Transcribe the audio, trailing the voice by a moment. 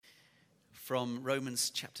from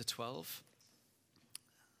Romans chapter 12.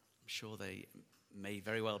 I'm sure they may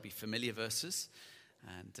very well be familiar verses.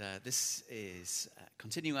 And this is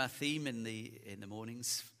continuing our theme in the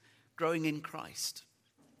mornings, growing in Christ,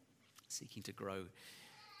 seeking to grow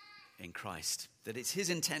in Christ. That it's his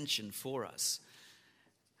intention for us,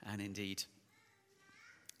 and indeed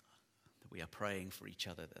that we are praying for each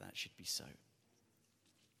other that should be so.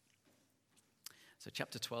 So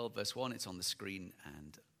chapter 12, verse 1, it's on the screen,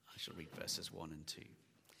 and I shall read verses 1 and 2.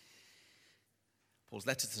 Paul's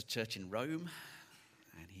letter to the church in Rome,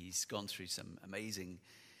 and he's gone through some amazing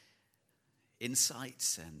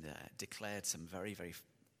insights and declared some very, very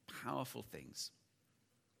powerful things,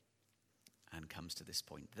 and comes to this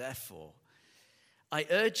point. Therefore, I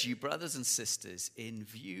urge you, brothers and sisters, in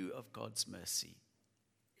view of God's mercy,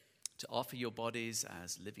 to offer your bodies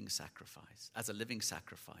as a living sacrifice,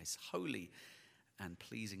 holy and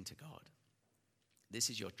pleasing to God. This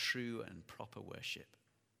is your true and proper worship.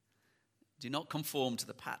 Do not conform to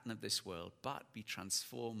the pattern of this world, but be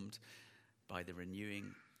transformed by the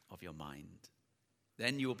renewing of your mind.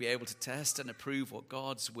 Then you will be able to test and approve what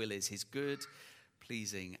God's will is, his good,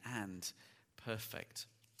 pleasing, and perfect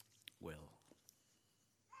will.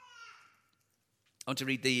 I want to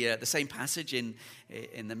read the same passage in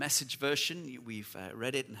the Message version. We've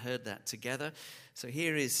read it and heard that together. So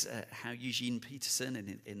here is how Eugene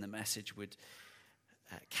Peterson in the Message would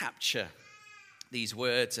capture these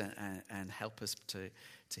words and help us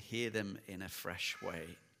to hear them in a fresh way.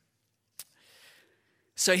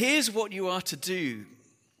 So here's what you are to do,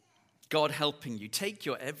 God helping you. Take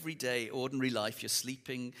your everyday, ordinary life, your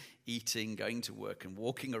sleeping, eating, going to work, and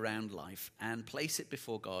walking around life, and place it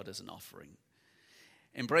before God as an offering.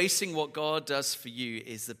 Embracing what God does for you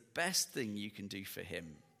is the best thing you can do for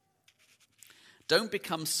him. Don't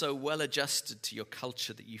become so well adjusted to your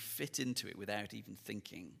culture that you fit into it without even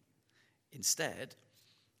thinking. Instead,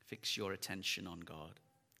 fix your attention on God.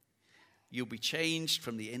 You'll be changed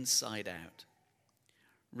from the inside out.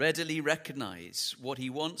 Readily recognize what he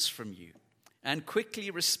wants from you and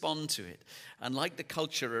quickly respond to it, unlike the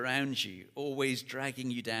culture around you, always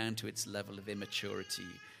dragging you down to its level of immaturity.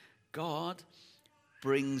 God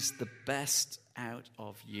brings the best out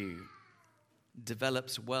of you,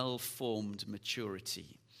 develops well-formed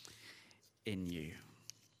maturity in you.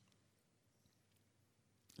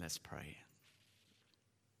 Let's pray.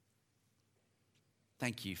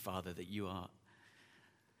 Thank you, Father, that you are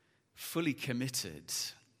fully committed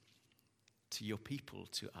to your people,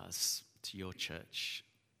 to us, to your church,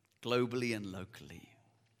 globally and locally.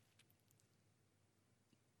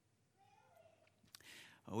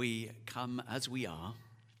 We come as we are,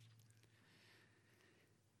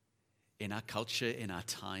 in our culture, in our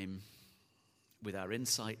time, with our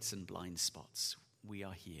insights and blind spots. We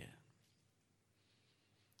are here,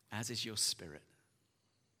 as is your Spirit.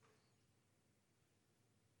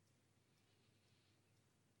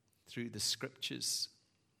 Through the scriptures,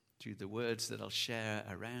 through the words that I'll share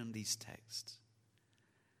around these texts,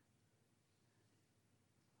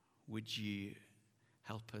 would you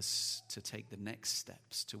help us to take the next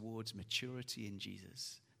steps towards maturity in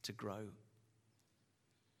Jesus, to grow.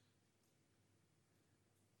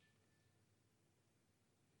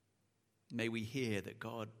 May we hear that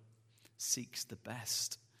God seeks the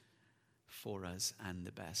best for us and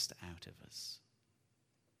the best out of us.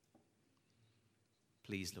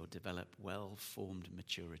 Please, Lord, develop well-formed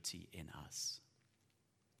maturity in us.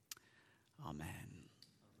 Amen.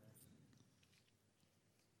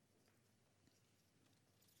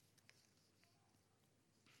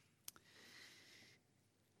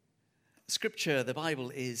 Scripture, the Bible,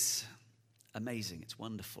 is amazing. It's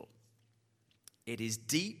wonderful. It is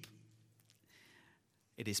deep.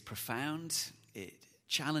 It is profound. It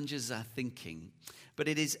challenges our thinking. But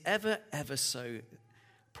it is ever, ever so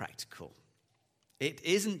practical. It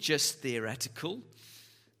isn't just theoretical,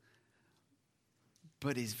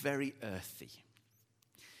 but is very earthy.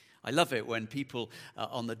 I love it when people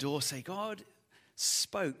on the door say, God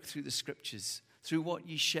spoke through the scriptures, through what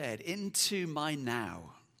you shared, into my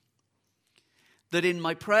now. That in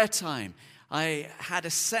my prayer time, I had a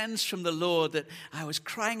sense from the Lord that I was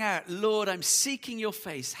crying out, Lord, I'm seeking your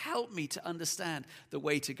face. Help me to understand the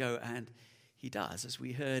way to go. And he does, as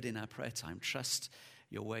we heard in our prayer time, trust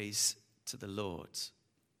your ways to the Lord.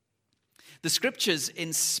 The scriptures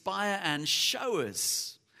inspire and show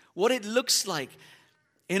us what it looks like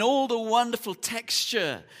in all the wonderful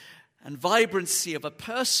texture and vibrancy of a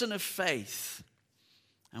person of faith,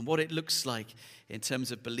 and what it looks like in terms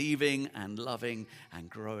of believing and loving and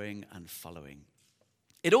growing and following.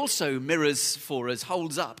 It also mirrors for us,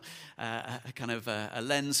 holds up a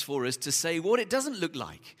lens for us to say what it doesn't look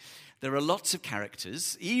like. There are lots of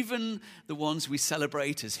characters, even the ones we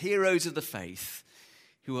celebrate as heroes of the faith,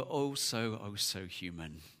 who are also, oh so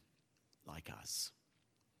human, like us.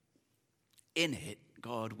 In it,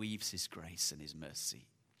 God weaves his grace and his mercy.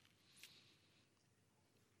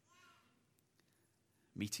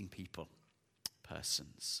 Meeting people,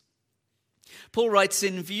 persons. Paul writes,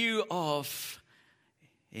 in view of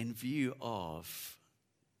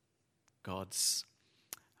God's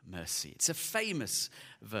mercy. It's a famous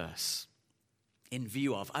verse. In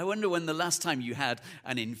view of. I wonder when the last time you had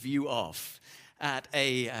an in view of at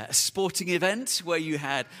a sporting event where you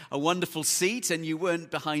had a wonderful seat and you weren't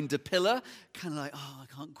behind a pillar, kind of like, oh, I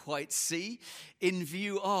can't quite see. In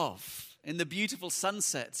view of. In the beautiful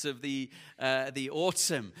sunsets of the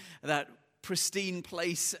autumn, that pristine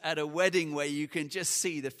place at a wedding where you can just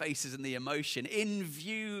see the faces and the emotion. In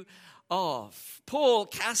view of. Paul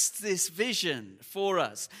casts this vision for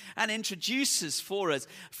us and introduces for us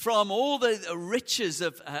from all the riches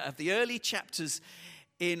of the early chapters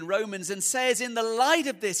in Romans, and says, in the light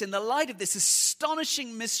of this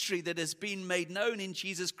astonishing mystery that has been made known in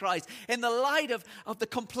Jesus Christ, in the light of the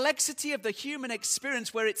complexity of the human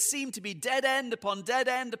experience where it seemed to be dead end upon dead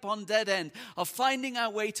end upon dead end of finding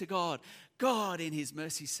our way to God, God in his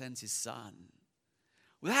mercy sends his Son.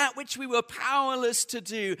 That which we were powerless to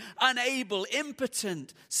do, unable,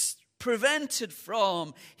 impotent, prevented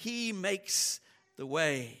from, he makes the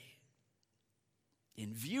way.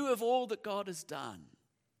 In view of all that God has done,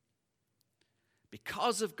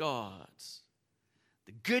 because of God,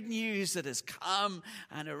 the good news that has come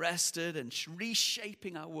and arrested and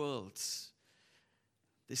reshaping our worlds,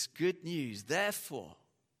 this good news, therefore,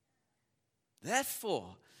 the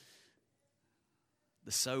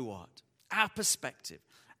so what, our perspective,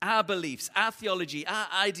 our beliefs, our theology, our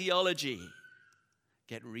ideology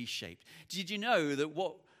get reshaped. Did you know that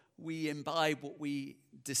what we imbibe, what we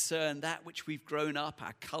discern, that which we've grown up,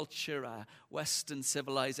 our culture, our Western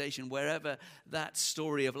civilization, wherever that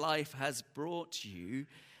story of life has brought you,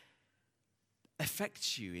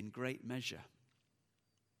 affects you in great measure.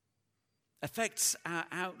 Affects our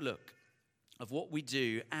outlook of what we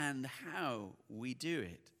do and how we do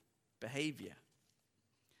it, behavior.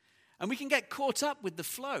 And we can get caught up with the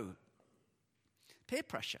flow. Peer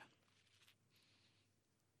pressure.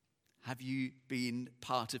 Have you been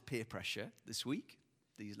part of peer pressure this week,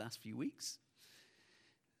 these last few weeks?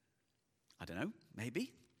 I don't know,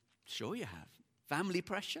 maybe. Sure you have. Family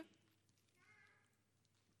pressure?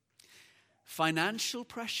 Financial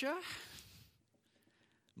pressure?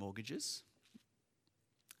 Mortgages?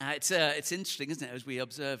 It's interesting, isn't it, as we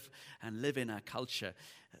observe and live in our culture,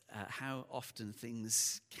 how often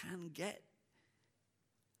things can get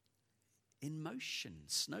in motion,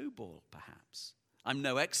 snowball perhaps. I'm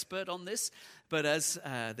no expert on this, but as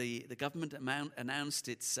the government announced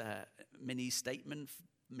its mini statement,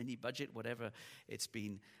 mini budget, whatever it's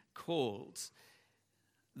been called,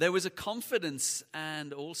 there was a confidence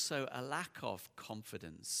and also a lack of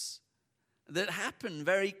confidence that happened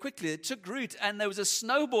very quickly. It took root, and there was a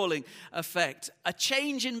snowballing effect, a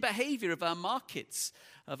change in behavior of our markets,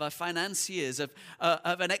 of our financiers, of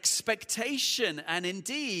an expectation, and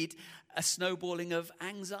indeed a snowballing of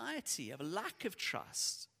anxiety, of a lack of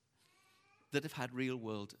trust that have had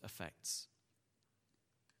real-world effects.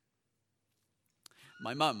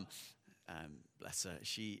 My mum, bless her,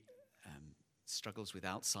 she struggles with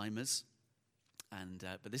Alzheimer's.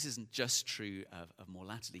 But this isn't just true of more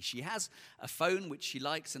latterly. She has a phone which she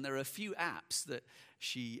likes, and there are a few apps that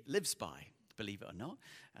she lives by, believe it or not.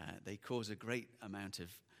 They cause a great amount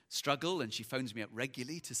of struggle, and she phones me up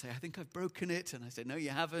regularly to say, I think I've broken it. And I say, no, you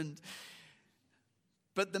haven't.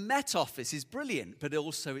 But the Met Office is brilliant, but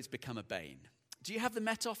also it's become a bane. Do you have the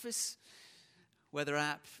Met Office weather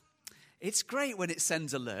app? It's great when it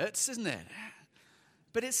sends alerts, isn't it?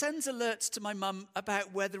 But it sends alerts to my mum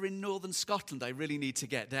about weather in northern Scotland. I really need to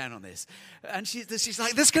get down on this. And she's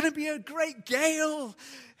like, there's going to be a great gale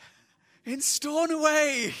in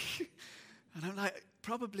Stornoway. And I'm like,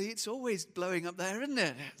 probably it's always blowing up there, isn't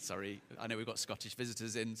it? Sorry, I know we've got Scottish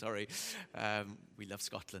visitors in, sorry. We love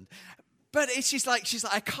Scotland. But she's like,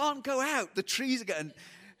 I can't go out. The trees are going.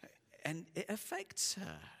 And it affects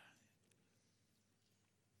her.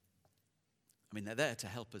 I mean, they're there to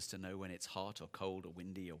help us to know when it's hot or cold or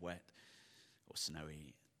windy or wet or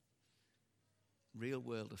snowy. Real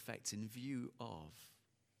world effects in view of.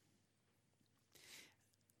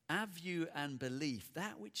 Our view and belief,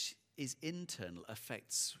 that which is internal,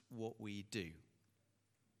 affects what we do,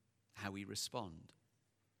 how we respond,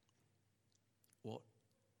 what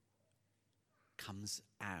comes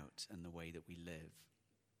out and the way that we live.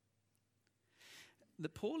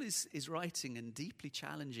 that Paul is writing and deeply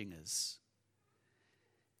challenging us.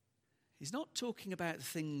 He's not talking about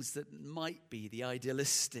things that might be the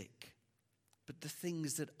idealistic, but the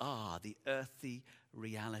things that are the earthly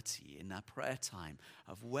reality in our prayer time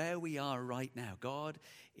of where we are right now. God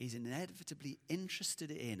is inevitably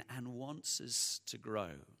interested in and wants us to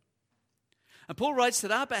grow. And Paul writes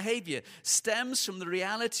that our behavior stems from the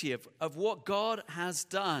reality of what God has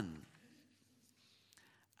done,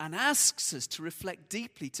 and asks us to reflect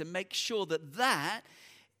deeply to make sure that that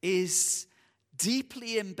is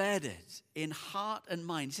deeply embedded in heart and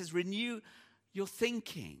mind. He says, renew your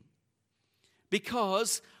thinking.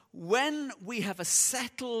 Because when we have a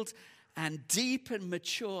settled and deep and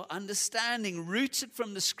mature understanding rooted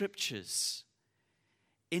from the Scriptures,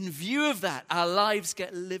 in view of that, our lives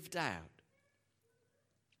get lived out.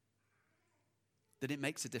 That it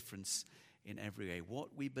makes a difference in every way.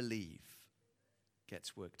 What we believe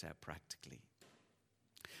gets worked out practically.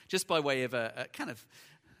 Just by way of a kind of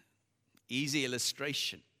easy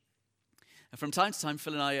illustration. And from time to time,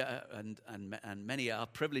 Phil and I and many are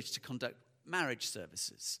privileged to conduct marriage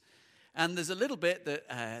services. And there's a little bit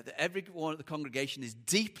that everyone at the congregation is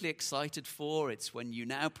deeply excited for. It's when you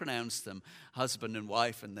now pronounce them husband and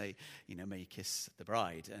wife, and they, may kiss the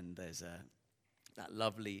bride. And there's that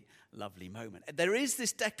lovely, lovely moment. There is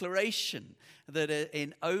this declaration that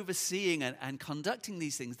in overseeing and conducting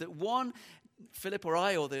these things, that one, Philip or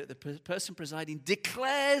I, or the person presiding,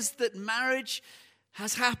 declares that marriage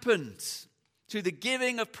has happened through the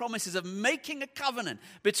giving of promises, of making a covenant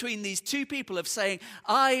between these two people, of saying,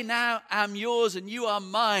 I now am yours and you are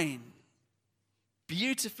mine.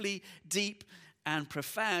 Beautifully deep and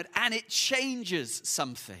profound, and it changes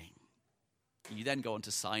something. You then go on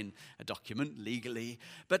to sign a document legally,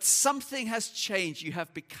 but something has changed. You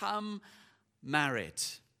have become married.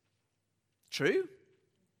 True?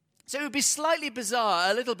 So it would be slightly bizarre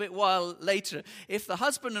a little bit while later if the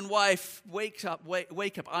husband and wife wake up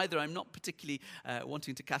either. I'm not particularly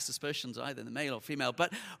wanting to cast aspersions either, the male or female,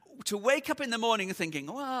 but to wake up in the morning and thinking,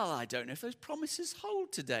 well, I don't know if those promises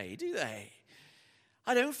hold today, do they?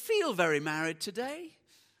 I don't feel very married today.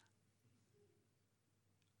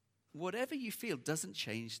 Whatever you feel doesn't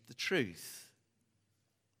change the truth.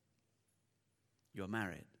 You're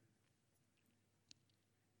married.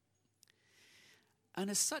 And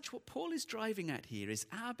as such, what Paul is driving at here is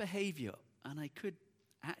our behavior, and I could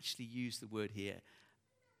actually use the word here,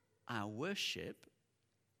 our worship,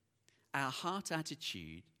 our heart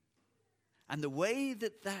attitude, and the way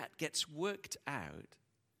that that gets worked out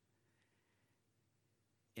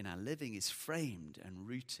in our living is framed and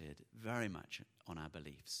rooted very much on our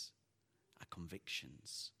beliefs, our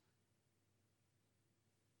convictions,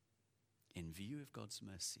 in view of God's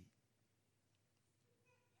mercy.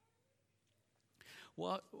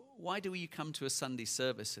 Why do you come to a Sunday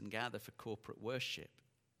service and gather for corporate worship?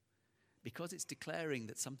 Because it's declaring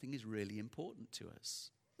that something is really important to us.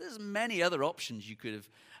 There's many other options you could have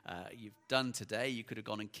you've done today. You could have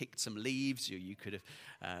gone and kicked some leaves, or you could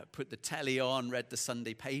have put the telly on, read the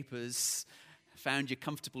Sunday papers, found your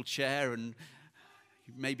comfortable chair, and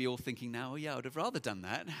you may be all thinking now, oh yeah, I would have rather done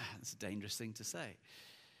that. It's a dangerous thing to say.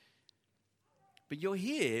 But you're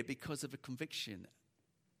here because of a conviction,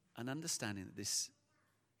 an understanding that this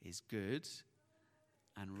is good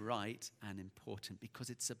and right and important, because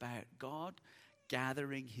it's about God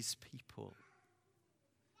gathering his people.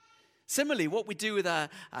 Similarly, what we do with our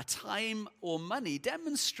time or money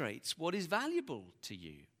demonstrates what is valuable to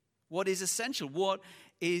you, what is essential, what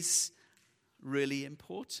is really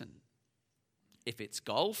important. If it's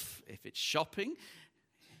golf, if it's shopping,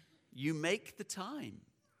 you make the time.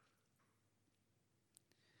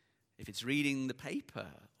 If it's reading the paper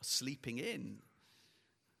or sleeping in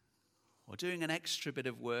or doing an extra bit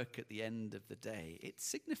of work at the end of the day, it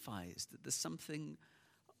signifies that there's something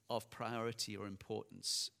of priority or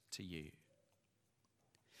importance to you.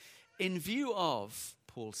 In view of,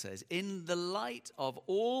 Paul says, in the light of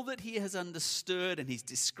all that he has understood and he's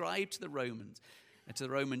described to the Romans and to the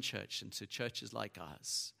Roman church and to churches like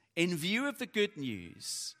us, in view of the good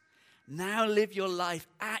news, now live your life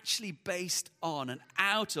actually based on and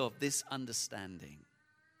out of this understanding.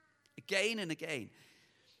 Again and again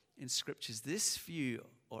in scriptures, this view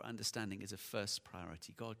or understanding is a first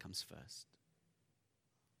priority. God comes first.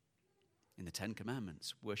 In the Ten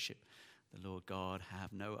Commandments, worship the Lord God,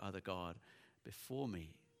 have no other God before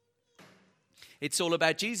me. It's all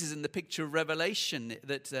about Jesus in the picture of Revelation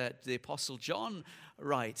that the Apostle John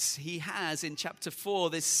writes. He has in chapter 4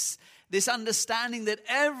 this understanding that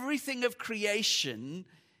everything of creation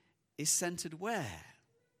is centered where?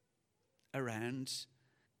 Around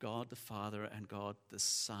God the Father and God the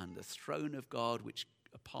Son, the throne of God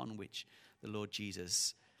upon which the Lord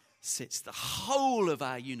Jesus sits. The whole of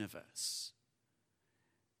our universe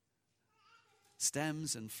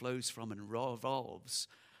stems and flows from and revolves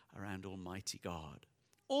around Almighty God.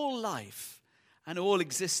 All life and all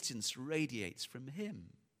existence radiates from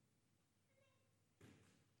him.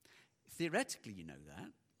 Theoretically, you know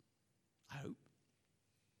that, I hope.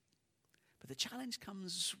 But the challenge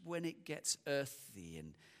comes when it gets earthy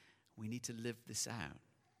and we need to live this out.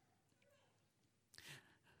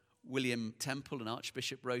 William Temple, an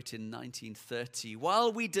archbishop, wrote in 1930,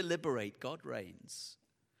 "While we deliberate, God reigns.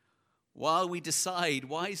 While we decide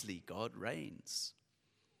wisely, God reigns.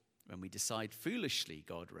 When we decide foolishly,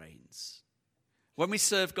 God reigns. When we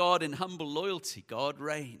serve God in humble loyalty, God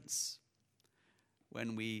reigns.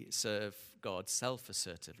 When we serve God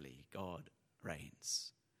self-assertively, God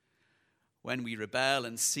reigns. When we rebel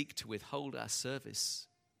and seek to withhold our service,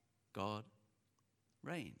 God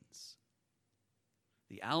reigns.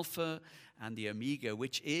 The Alpha and the Omega,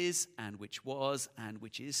 which is and which was and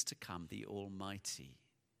which is to come, the Almighty."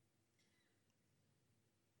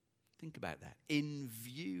 Think about that. In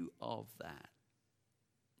view of that,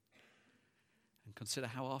 and consider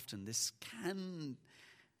how often this can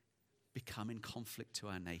become in conflict to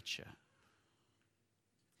our nature.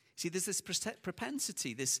 See, there's this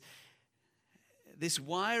propensity, this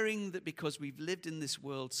wiring that because we've lived in this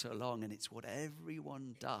world so long and it's what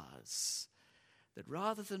everyone does, that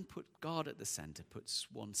rather than put God at the center,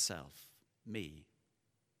 puts oneself, me,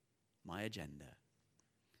 my agenda.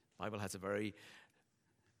 The Bible has a very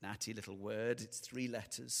natty little word. It's 3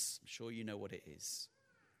 letters. I'm sure you know what it is.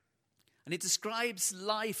 And it describes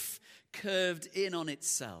life curved in on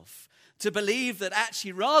itself. To believe that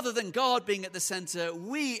actually, rather than God being at the center,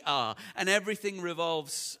 we are, and everything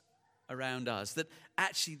revolves around us. That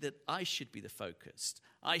actually, that I should be the focus.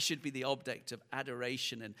 I should be the object of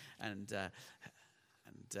adoration and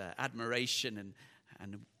admiration,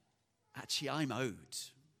 and actually, I'm owed.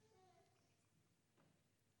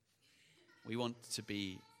 We want to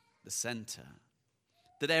be the center.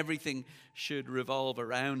 That everything should revolve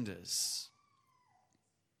around us.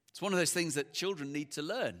 It's one of those things that children need to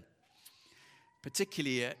learn,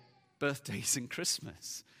 particularly at birthdays and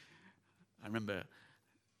Christmas. I remember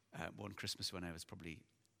one Christmas when I was probably,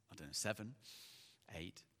 7,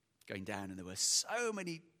 8, going down, and there were so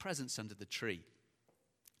many presents under the tree.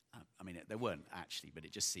 There weren't actually, but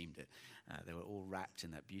it just seemed it. They were all wrapped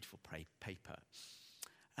in that beautiful paper.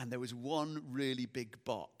 And there was one really big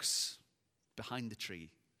box behind the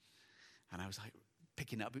tree. And I was like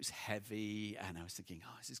picking it up. It was heavy. And I was thinking,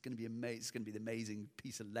 this is going to be amazing. It's going to be the amazing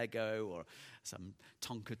piece of Lego or some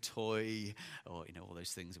Tonka toy or, all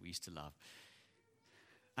those things that we used to love.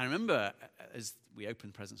 I remember as we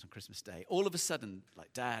opened presents on Christmas Day, all of a sudden,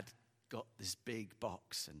 Dad got this big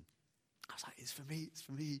box. And I was like, it's for me, it's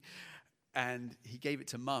for me. And he gave it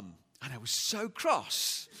to Mum. And I was so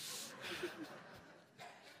cross.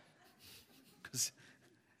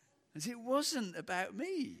 Because it wasn't about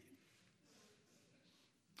me.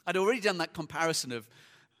 I'd already done that comparison of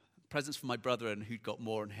presents for my brother and who'd got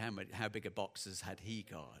more and how big a boxes had he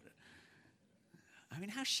got.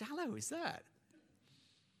 How shallow is that?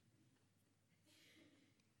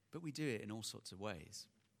 But we do it in all sorts of ways.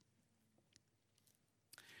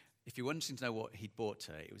 If you're wanting to know what he'd bought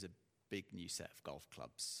her, it was a big new set of golf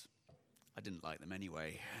clubs. I didn't like them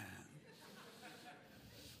anyway.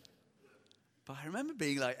 But I remember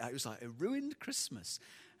being it was like a ruined Christmas.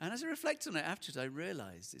 And as I reflect on it afterwards, I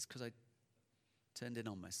realized it's because I turned in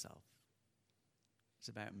on myself. It's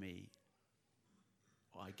about me,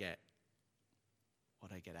 what I get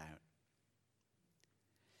out.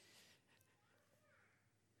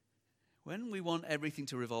 When we want everything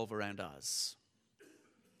to revolve around us,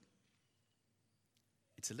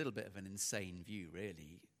 it's a little bit of an insane view,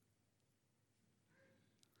 really.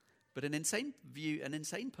 But an insane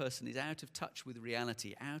person is out of touch with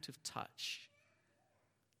reality, out of touch,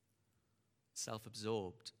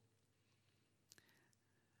 self-absorbed.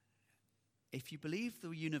 If you believe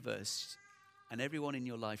the universe and everyone in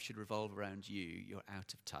your life should revolve around you, you're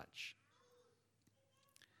out of touch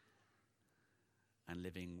and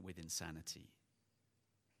living with insanity.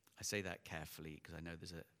 I say that carefully because I know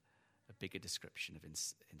there's a bigger description of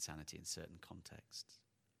insanity in certain contexts.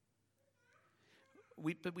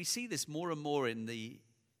 But we see this more and more in the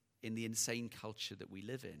insane culture that we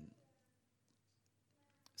live in.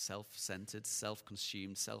 Self-centered,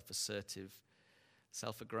 self-consumed, self-assertive,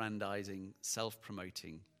 self-aggrandizing,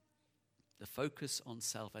 self-promoting. The focus on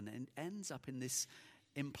self, and it ends up in this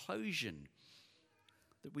implosion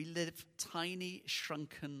that we live tiny,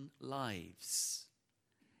 shrunken lives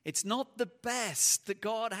It's not the best that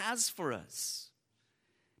God has for us.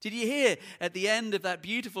 Did you hear at the end of that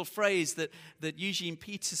beautiful phrase that Eugene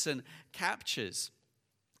Peterson captures?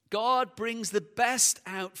 God brings the best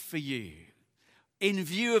out for you in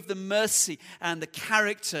view of the mercy and the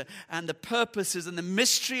character and the purposes and the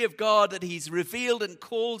mystery of God that he's revealed and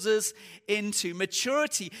calls us into.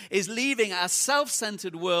 Maturity is leaving our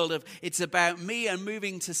self-centered world of it's about me and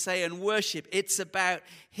moving to say and worship. It's about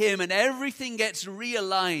him, and everything gets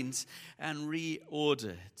realigned and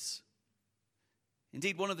reordered.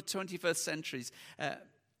 Indeed, one of the 21st century's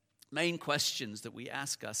main questions that we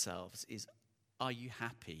ask ourselves is, are you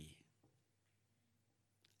happy?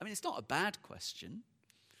 I mean, it's not a bad question.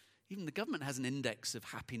 Even the government has an index of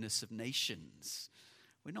happiness of nations.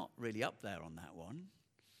 We're not really up there on that one.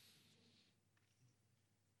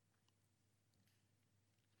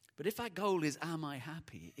 But if our goal is, am I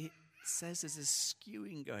happy? It says there's a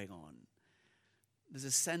skewing going on. There's a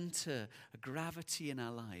center, a gravity in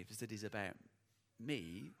our lives that is about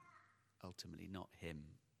me, ultimately not him.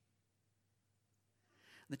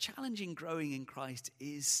 And the challenge in growing in Christ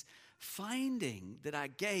is finding that our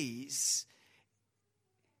gaze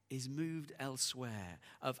is moved elsewhere,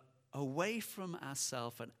 away from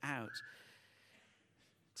ourselves and out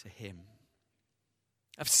to him.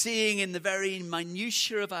 Of seeing in the very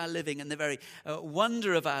minutiae of our living and the very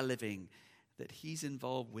wonder of our living that he's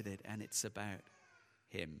involved with it and it's about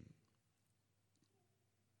him.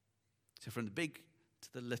 So from the big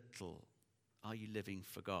to the little, are you living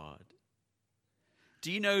for God?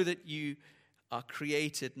 Do you know that you are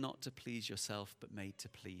created not to please yourself, but made to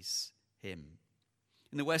please him?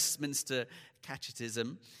 In the Westminster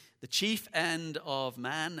Catechism, the chief end of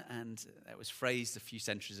man, and that was phrased a few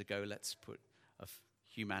centuries ago, let's put of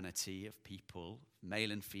humanity, of people,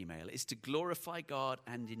 male and female, is to glorify God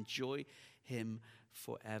and enjoy him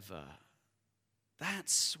forever.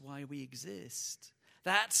 That's why we exist.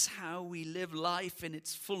 That's how we live life in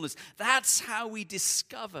its fullness. That's how we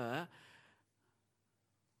discover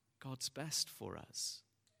God's best for us,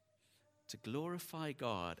 to glorify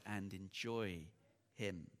God and enjoy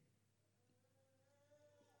him.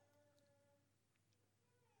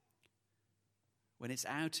 When it's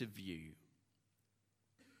out of view,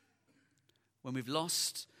 when we've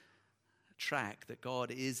lost track that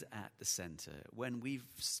God is at the center, when we've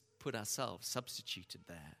put ourselves substituted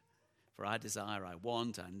there for our desire, our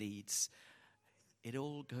want, our needs, it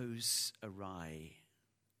all goes awry.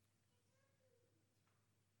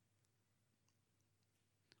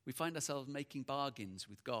 We find ourselves making bargains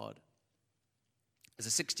with God. As a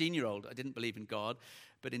 16-year-old, I didn't believe in God,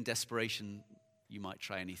 but in desperation, you might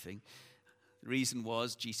try anything. The reason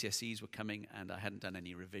was GCSEs were coming and I hadn't done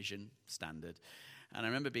any revision, standard. And I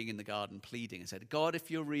remember being in the garden pleading and said, God, if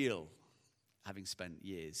you're real, having spent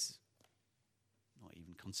years not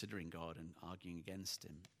even considering God and arguing against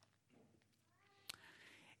him.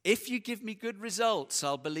 If you give me good results,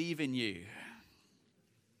 I'll believe in you.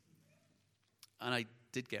 And I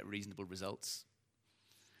did get reasonable results.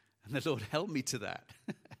 And the Lord held me to that.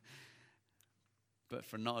 But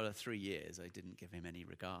for another 3 years, I didn't give him any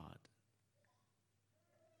regard.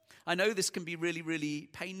 I know this can be really, really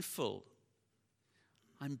painful.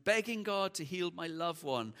 I'm begging God to heal my loved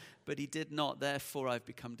one, but he did not. Therefore, I've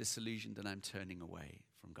become disillusioned and I'm turning away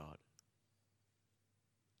from God.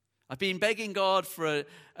 I've been begging God for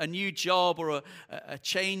a new job or a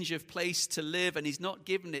change of place to live, and he's not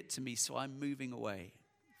given it to me, so I'm moving away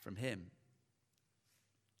from him.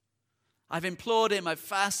 I've implored him, I've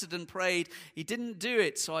fasted and prayed. He didn't do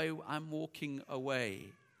it, so I'm walking away.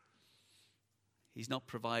 He's not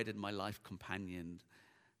provided my life companion.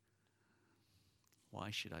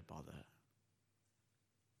 Why should I bother?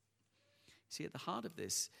 See, at the heart of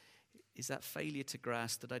this is that failure to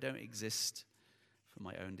grasp that I don't exist for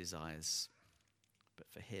my own desires, but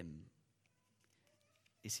for him.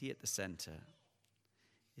 Is he at the center?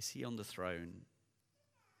 Is he on the throne?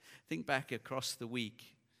 Think back across the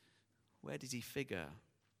week. Where did he figure?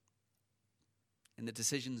 In the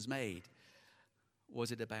decisions made,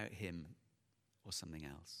 was it about him or something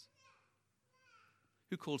else?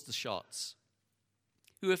 Who calls the shots?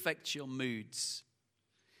 Who affects your moods?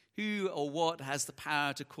 Who or what has the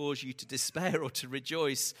power to cause you to despair or to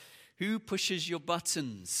rejoice? Who pushes your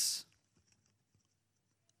buttons?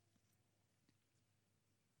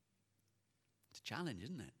 It's a challenge,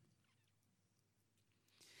 isn't it?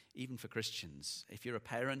 Even for Christians. If you're a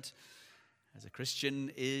parent, as a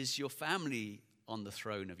Christian, is your family on the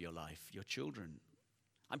throne of your life, your children?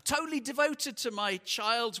 I'm totally devoted to my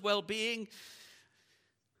child's well-being.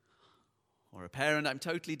 Or a parent, I'm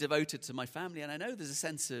totally devoted to my family. And I know there's a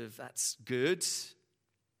sense of that's good.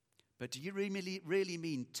 But do you really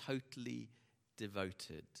mean totally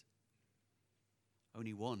devoted?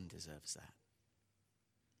 Only one deserves that.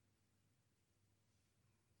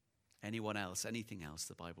 Anyone else, anything else,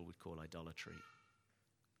 the Bible would call idolatry.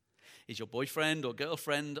 Is your boyfriend or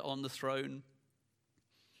girlfriend on the throne?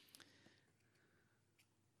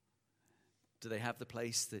 Do they have the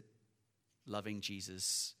place that loving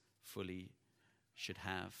Jesus fully should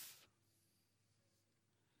have?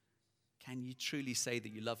 Can you truly say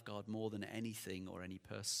that you love God more than anything or any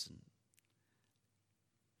person?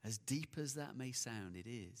 As deep as that may sound, it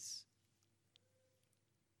is.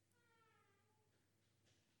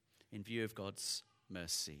 In view of God's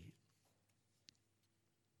mercy,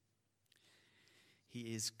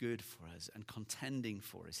 He is good for us and contending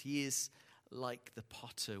for us. He is like the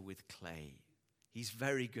potter with clay. He's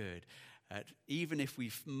very good at, even if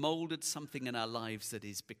we've molded something in our lives that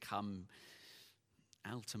has become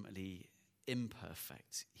ultimately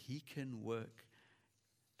imperfect, He can work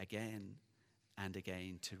again and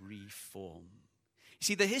again to reform. You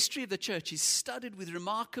see, the history of the church is studded with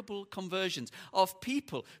remarkable conversions of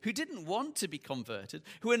people who didn't want to be converted,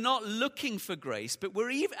 who were not looking for grace, but were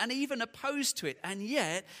even opposed to it. And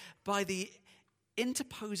yet, by the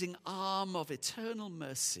interposing arm of eternal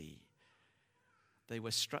mercy, they were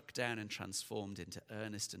struck down and transformed into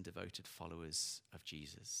earnest and devoted followers of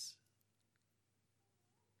Jesus.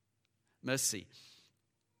 Mercy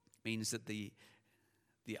means that the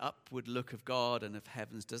upward look of God and of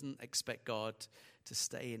heavens doesn't expect God to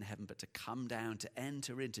stay in heaven, but to come down, to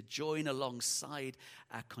enter in, to join alongside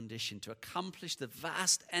our condition, to accomplish the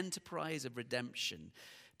vast enterprise of redemption,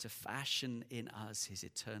 to fashion in us His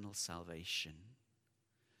eternal salvation.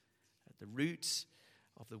 At the root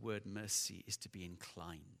of the word mercy is to be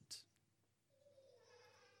inclined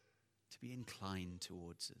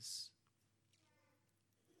towards us.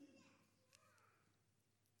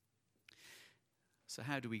 So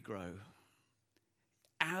how do we grow?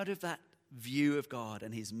 Out of that view of God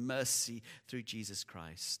and His mercy through Jesus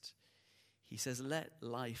Christ, He says, let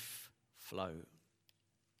life flow.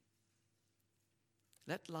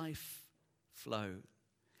 Let life flow.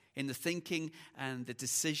 In the thinking and the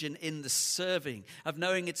decision, in the serving, of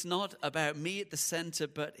knowing it's not about me at the center,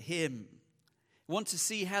 but Him. Want to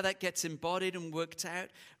see how that gets embodied and worked out?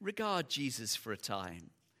 Regard Jesus for a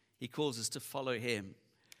time. He calls us to follow Him.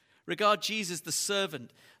 Regard Jesus, the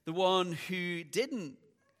servant, the one who didn't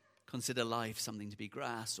consider life something to be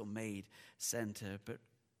grasped or made center, but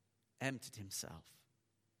emptied Himself.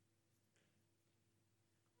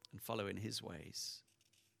 And follow in His ways.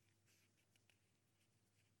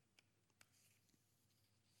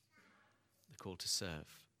 The call to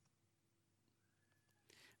serve.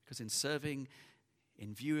 Because in serving,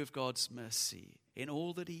 in view of God's mercy, in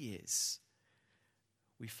all that He is,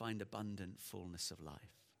 we find abundant fullness of life.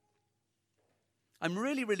 I'm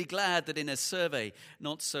really, really glad that in a survey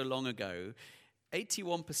not so long ago,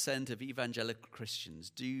 81% of evangelical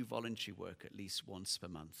Christians do voluntary work at least once per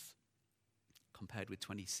month, compared with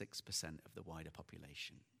 26% of the wider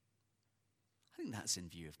population. I think that's in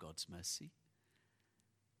view of God's mercy.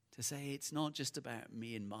 To say it's not just about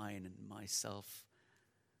me and mine and myself,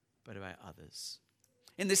 but about others.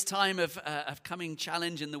 In this time of coming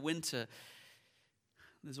challenge in the winter,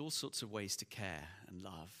 there's all sorts of ways to care and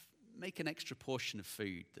love. Make an extra portion of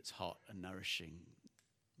food that's hot and nourishing.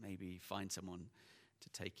 Maybe find someone to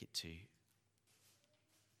take it to.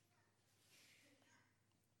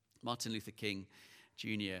 Martin Luther King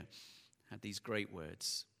Jr. had these great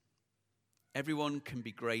words. Everyone can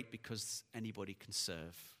be great because anybody can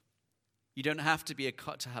serve. You don't have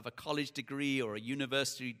to have a college degree or a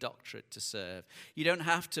university doctorate to serve. You don't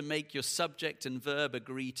have to make your subject and verb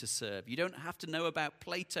agree to serve. You don't have to know about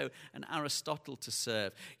Plato and Aristotle to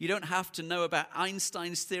serve. You don't have to know about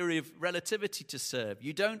Einstein's theory of relativity to serve.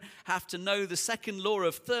 You don't have to know the second law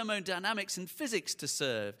of thermodynamics and physics to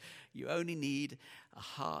serve. You only need a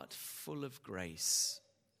heart full of grace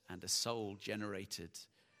and a soul generated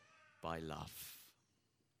by love.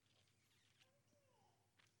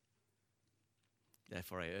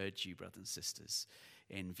 Therefore, I urge you, brothers and sisters,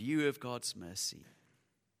 in view of God's mercy,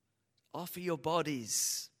 offer your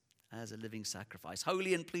bodies as a living sacrifice,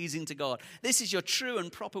 holy and pleasing to God. This is your true and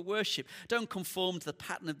proper worship. Don't conform to the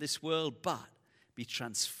pattern of this world, but be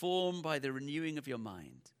transformed by the renewing of your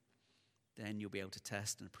mind. Then you'll be able to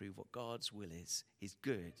test and approve what God's will is, His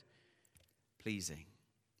good, pleasing,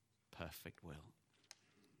 perfect will.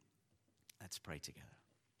 Let's pray together.